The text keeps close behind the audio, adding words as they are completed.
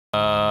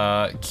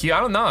Q, I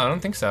don't know. I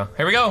don't think so.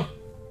 Here we go.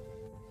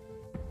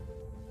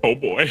 Oh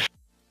boy.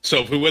 So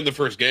if we win the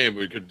first game,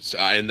 we could,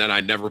 and then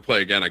I never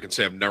play again. I can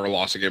say I've never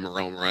lost a game of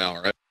Realm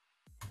Royale, right?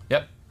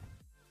 Yep.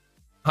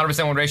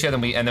 100% win ratio.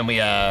 Then we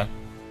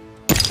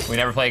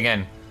never play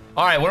again.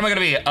 All right. What am I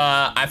gonna be?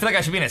 I feel like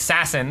I should be an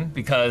assassin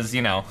because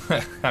you know.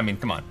 I mean,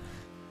 come on.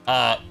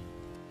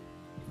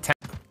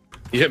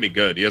 He hit me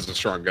good. He has a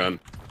strong gun.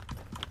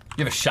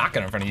 You have a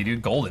shotgun in front of you,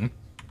 dude. Golden.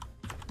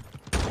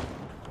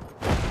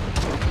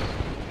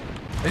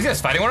 Are these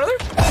guys fighting one another?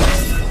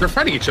 They're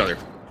fighting each other.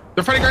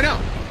 They're fighting right now.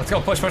 Let's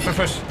go. Push, push, push,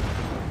 push.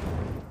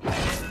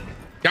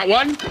 Got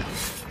one.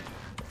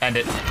 End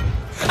it.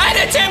 End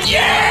it, Tim!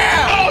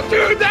 Yeah! Oh,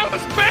 dude, that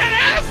was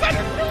badass. I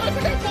didn't realize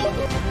I got both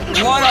of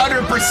them.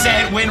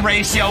 100% win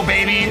ratio,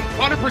 baby.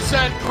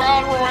 100%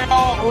 Crown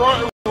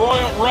Royale,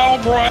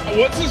 Realm Royale.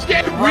 What's this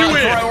game? We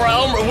win.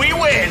 We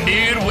win,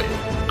 dude.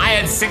 I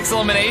had 6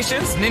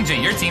 eliminations. Ninja,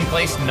 your team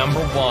placed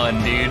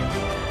 #1, dude.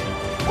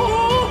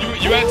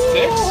 You had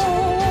 6?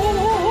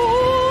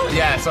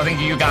 Yeah, so I think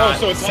you got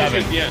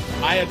 7. Actually, yeah,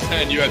 I had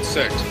 10, you had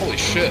 6. Holy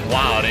shit.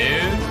 Wow,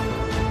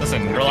 dude.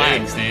 Listen,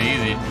 relax, dude.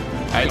 Easy.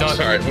 I don't.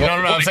 Sorry. You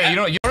don't know what I'm saying. You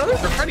don't know.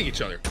 They're fighting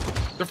each other.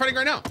 They're fighting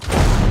right now.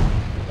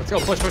 Let's go.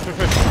 Push, push, push,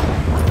 push.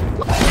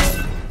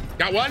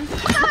 Got one.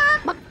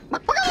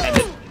 End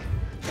it.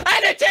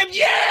 End it, Tim.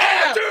 Yeah!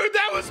 Oh, dude,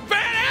 that was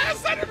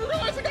badass. I didn't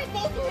realize I got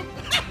both of them.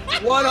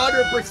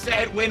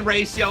 100% win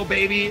ratio,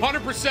 baby.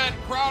 100%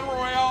 Crown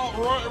Royale,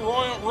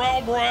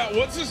 Realm Royale.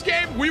 What's this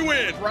game? We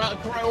win.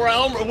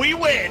 Realm, we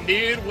win,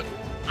 dude.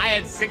 I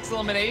had 6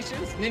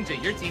 eliminations. Ninja,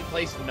 your team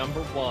placed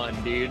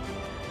 #1, dude.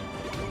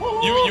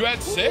 You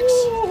had 6?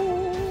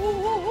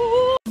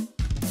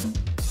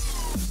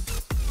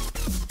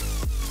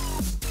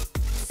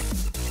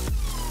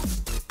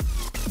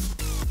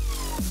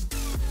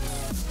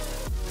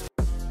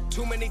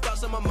 Too many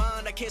thoughts on my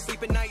mind, I can't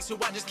sleep at night, so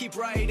I just keep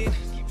writing.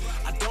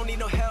 I don't need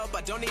no help,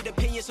 I don't need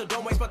opinions, so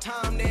don't waste my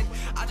time then.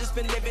 I just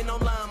been living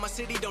online, my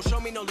city don't show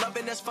me no love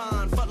and that's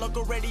fine. Fuck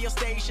local radio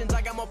stations,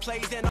 I got more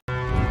plays than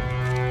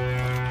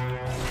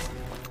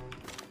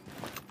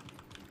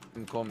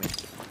You can call me.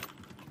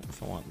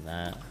 If I want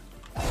that.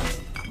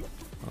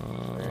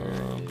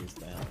 Where is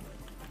that?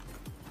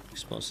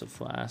 Explosive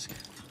flask.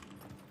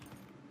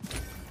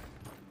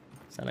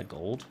 Is that a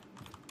gold?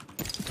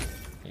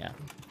 Yeah.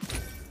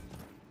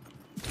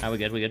 We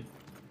good, we good.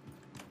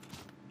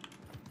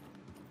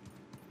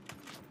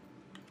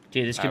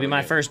 Dude, this could be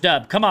my first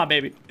dub. Come on,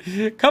 baby.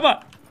 Come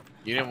on.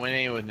 You didn't win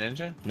any with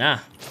Ninja? Nah,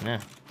 nah.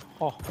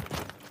 Oh.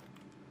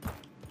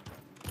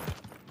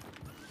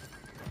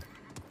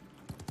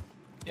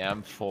 Yeah,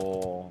 I'm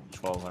full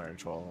 1200,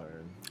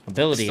 1200.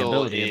 Ability.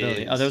 Oh,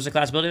 there was a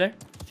class ability there?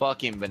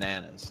 Fucking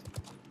bananas.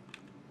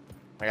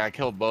 Like, I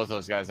killed both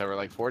those guys that were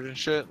like forging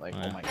shit. Like,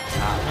 oh my god.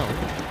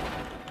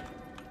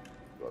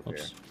 Go up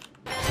Oops. here.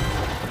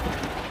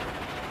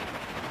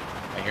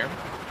 I hear him.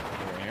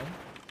 Right here.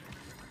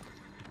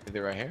 Are they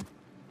right here?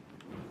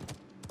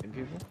 10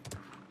 people?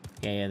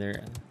 Yeah,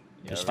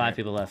 there's 5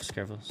 people left. Just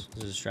careful.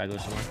 There's a straggler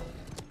somewhere.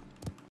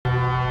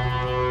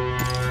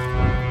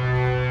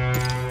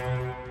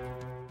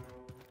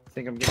 I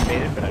think I'm getting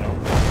baited, but I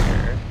don't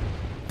care.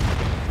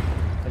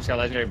 I just got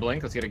legendary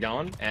blink. Let's get it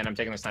going. And I'm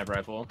taking the sniper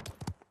rifle.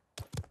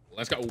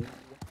 Let's go.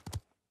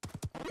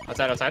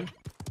 Outside.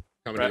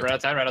 Coming Right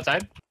outside. Right in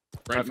front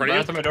of you.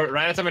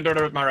 Right outside my door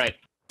to my right.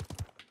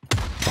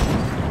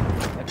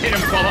 Hit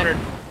him 1200.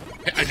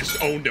 I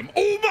just owned him.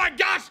 Oh my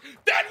gosh,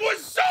 that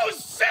was so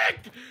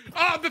sick!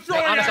 Oh, the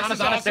throwing axe is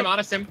awesome.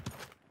 Honest him.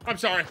 I'm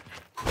sorry.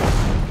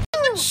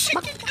 I'm a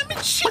chicken.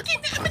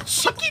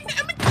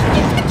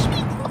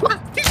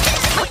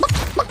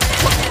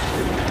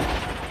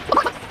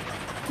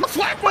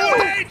 Flap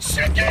away,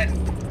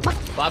 chicken!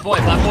 Flat boy,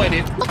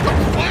 dude.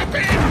 Flap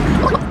in!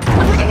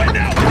 For the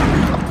window!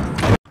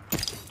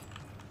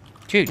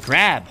 Dude,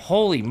 grab.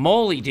 Holy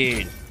moly,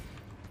 dude.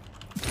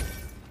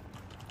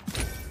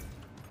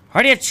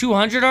 Already at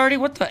 200 already?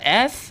 What the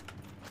F?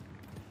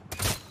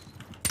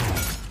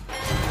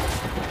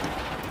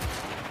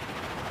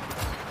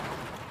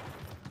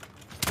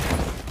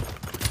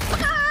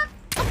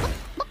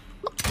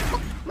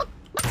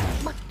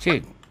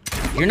 Dude,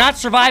 you're not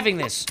surviving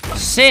this.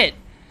 Sit.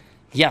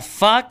 Ya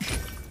fuck.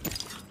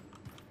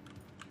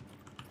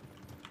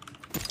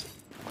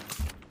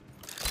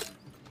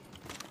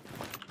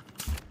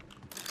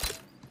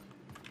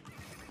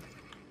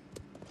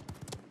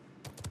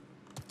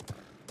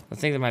 I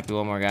think there might be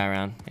one more guy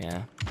around.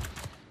 Yeah.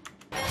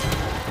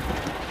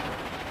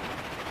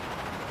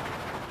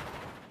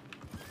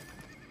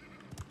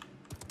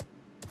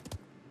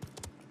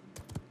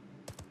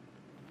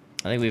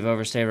 I think we've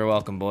overstayed our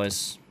welcome,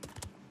 boys.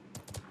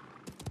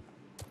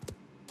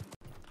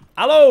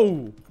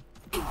 Hello!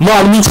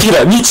 Man,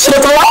 michira to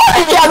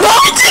ja, no,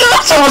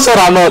 czemu się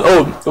rano?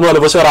 O, mano,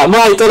 vou chorar.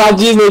 Mãe, tô na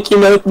Disney aqui,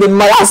 de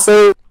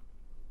malhação.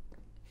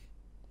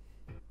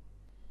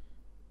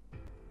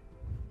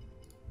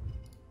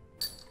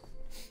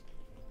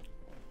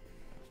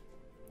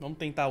 Vamos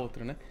tentar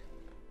outro, né?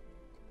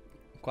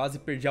 Quase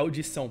perdi a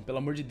audição, pelo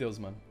amor de Deus,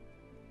 mano.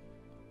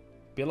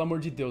 Pelo amor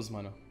de Deus,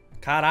 mano.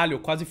 Caralho, eu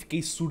quase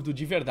fiquei surdo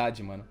de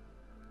verdade, mano.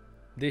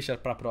 Deixa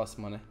pra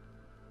próxima, né?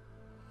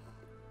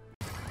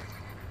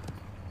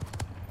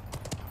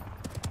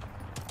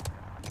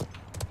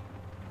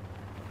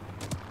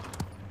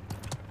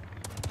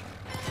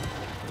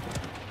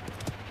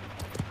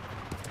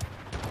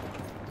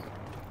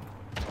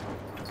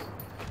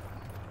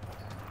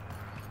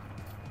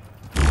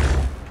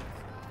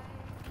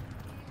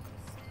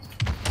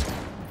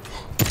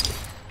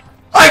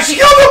 She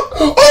killed him!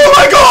 Oh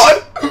my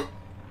god!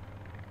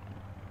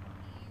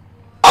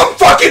 I'm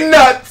fucking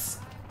nuts!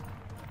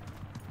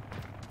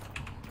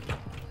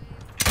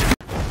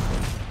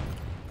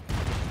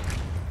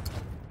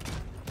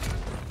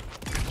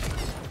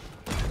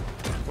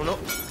 Uno,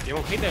 lleva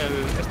un hit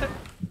el este.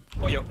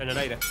 Pollo, en el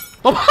aire.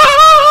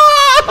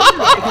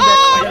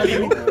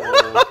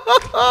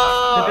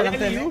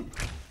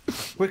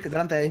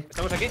 Delante ahí.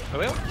 ¿Estamos aquí? ¿Lo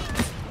veo?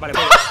 Vale,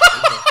 pollo.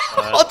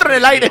 Otro en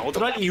el aire.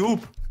 Otro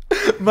alley-oop.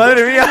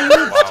 Madre mía.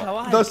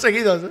 Chaval. 2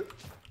 seguidos,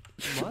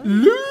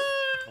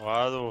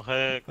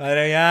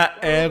 Madre mía,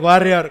 el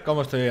Warrior.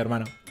 ¿Cómo estoy hoy,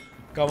 hermano?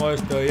 ¿Cómo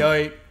estoy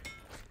hoy?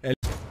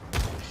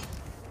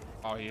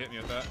 Oh, he hit me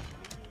with that.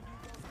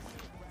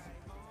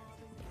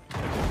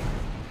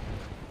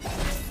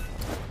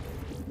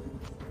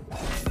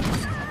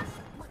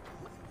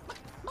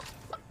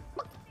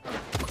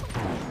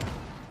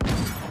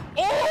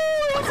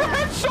 Oh, it was a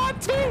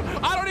headshot too!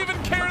 I don't even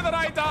care that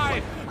I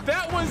died.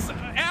 That was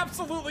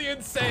absolutely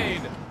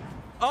insane.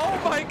 Oh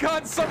my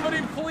god,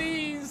 somebody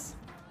please.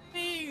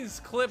 Please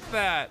clip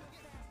that.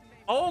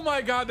 Oh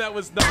my god, that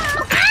was nuts.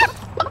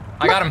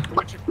 I got him. Dude,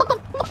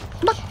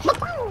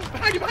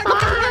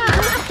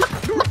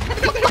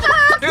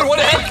 what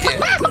the heck?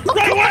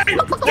 Run away!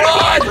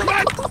 Run!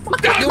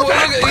 Dude,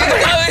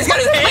 he's got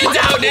his hands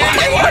out, dude.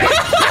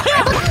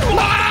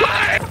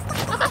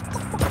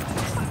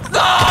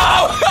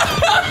 No!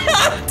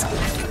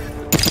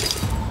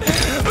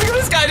 Look at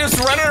this guy just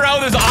running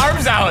around with his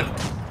arms out.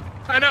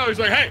 I know, he's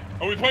like, hey,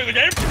 are we playing the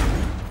game?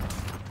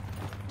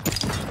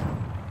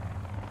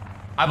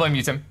 I blame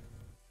you, Tim.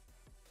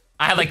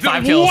 I had like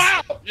 5 kills.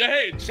 Wow! Yeah,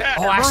 hey, chat.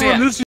 Oh,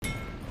 actually,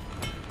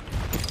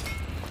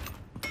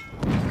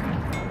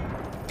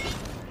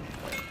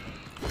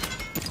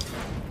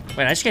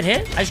 Wait, I just get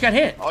hit? I just got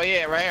hit. Oh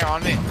yeah, right here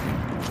on me.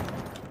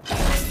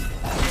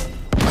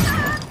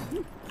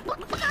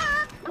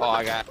 Oh,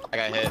 I got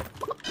hit.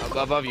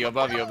 Above you.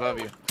 Above you.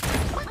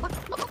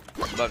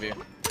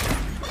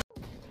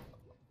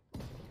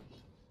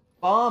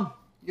 Bomb.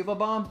 You have a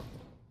bomb.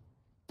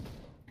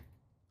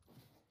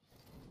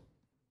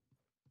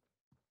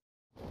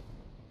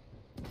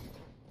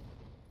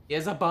 He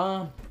has a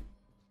bomb.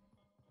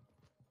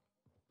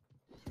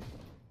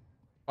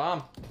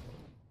 Bomb.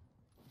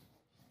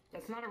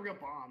 That's not a real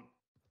bomb.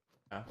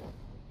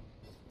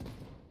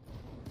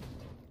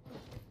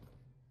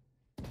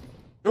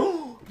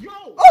 Oh. Yo!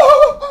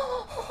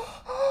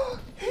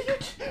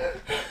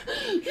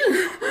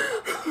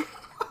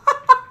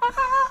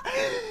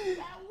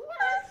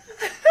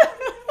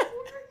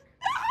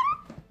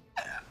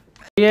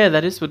 Yeah,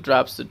 that is what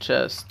drops the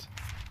chest.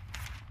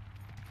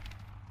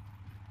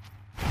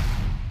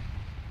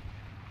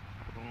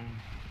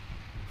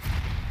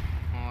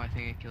 Oh, I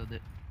think I killed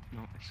it.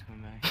 No, it's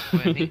coming back.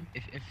 But I think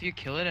if you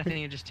kill it, I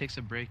think it just takes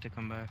a break to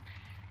come back.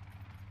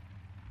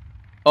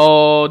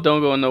 Oh,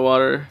 don't go in the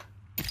water.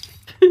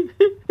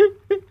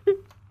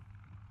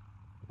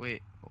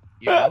 Wait,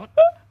 you're out?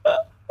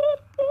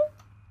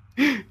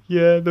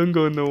 Yeah, don't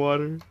go in the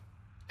water.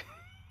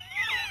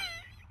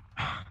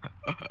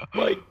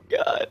 My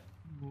god.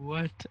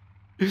 What?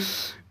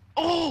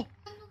 Oh!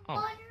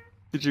 Oh.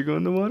 Did you go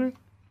in the water?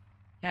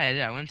 Yeah, I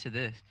did. I went to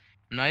this.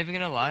 I'm not even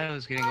gonna lie, I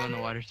was gonna go in the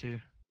water too.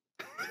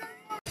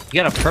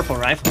 You got a purple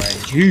rifle, right?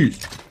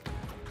 Jeez.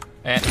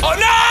 Oh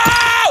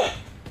no!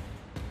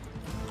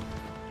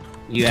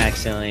 You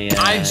accidentally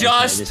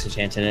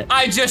disenchanted it.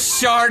 I just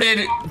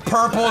sharded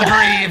purple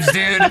greaves,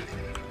 dude.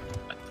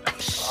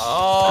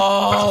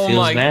 Oh Feels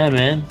my bad,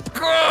 man.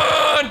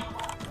 god!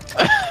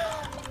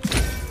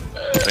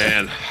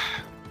 Man,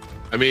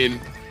 I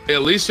mean,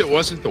 at least it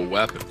wasn't the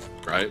weapon,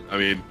 right? I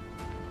mean,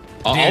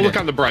 I'll look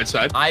on the bright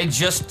side. I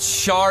just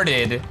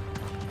sharded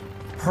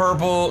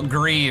purple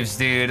greaves,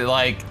 dude.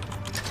 Like,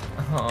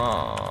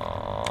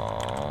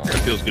 oh. It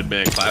feels good,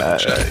 man. Clap and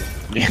chat.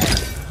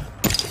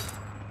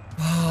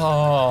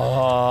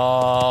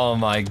 Oh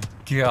my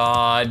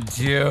god,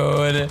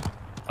 dude. I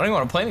don't even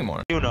want to play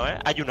anymore. Hay uno,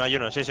 Hay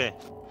uno, sí.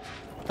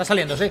 Está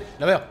saliendo, sí,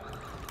 lo veo.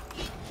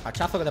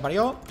 Hachazo que te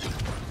parió.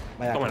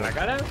 Toma en la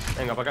cara.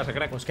 Venga, para casa,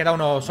 crack. Pues queda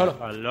uno solo.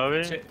 Al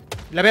lobby. Sí.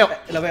 Le veo.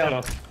 Lo veo.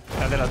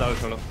 Está delatado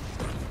solo.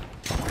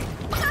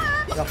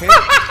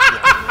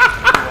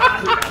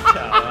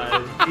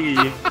 Chaval,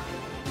 tío.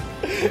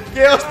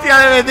 ¡Qué hostia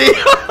le metí!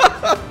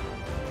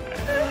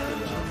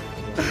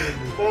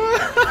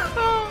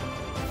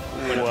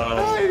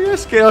 Wow. Ay,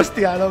 Dios, qué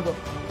hostia, loco.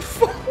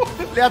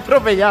 Le ha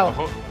atropellado.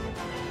 Ojo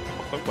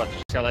en 4.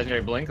 Just got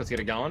legendary blink. Let's get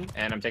it going.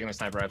 And I'm taking the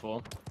sniper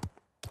rifle.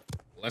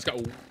 Let's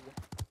go.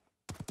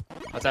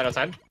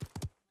 Outside.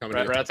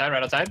 Coming Right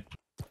outside.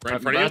 Right in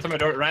front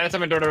of you? Right at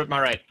someone door to my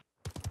right.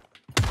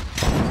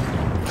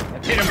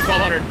 Hit him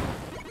 1200.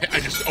 I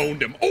just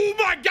owned him. Oh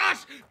my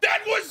gosh!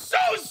 That was so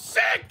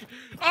sick!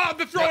 Oh,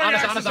 the throwing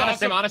axe is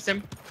awesome. Honest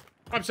him.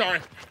 I'm sorry.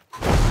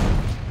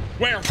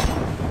 Where? I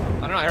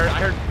don't know. I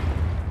heard.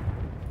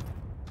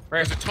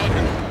 There's a ton.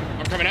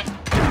 I'm coming up.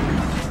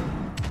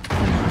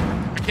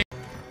 I can't.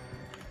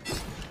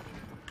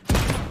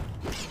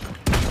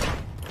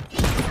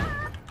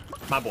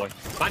 My boy.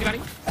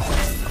 Bonnie.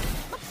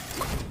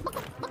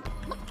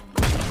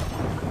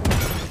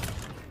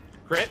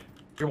 Crit.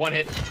 You're one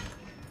hit.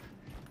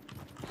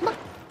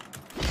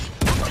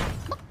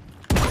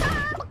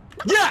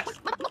 Yes!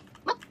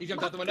 He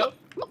jumped out the window.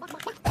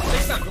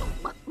 Next time.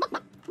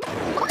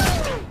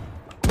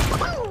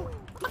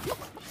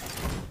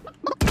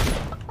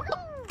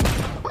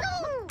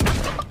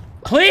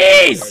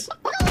 Please!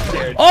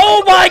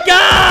 Oh my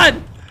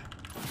god!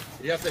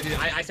 You have to.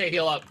 I say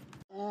heal up.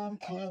 I'm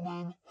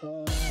coming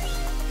home.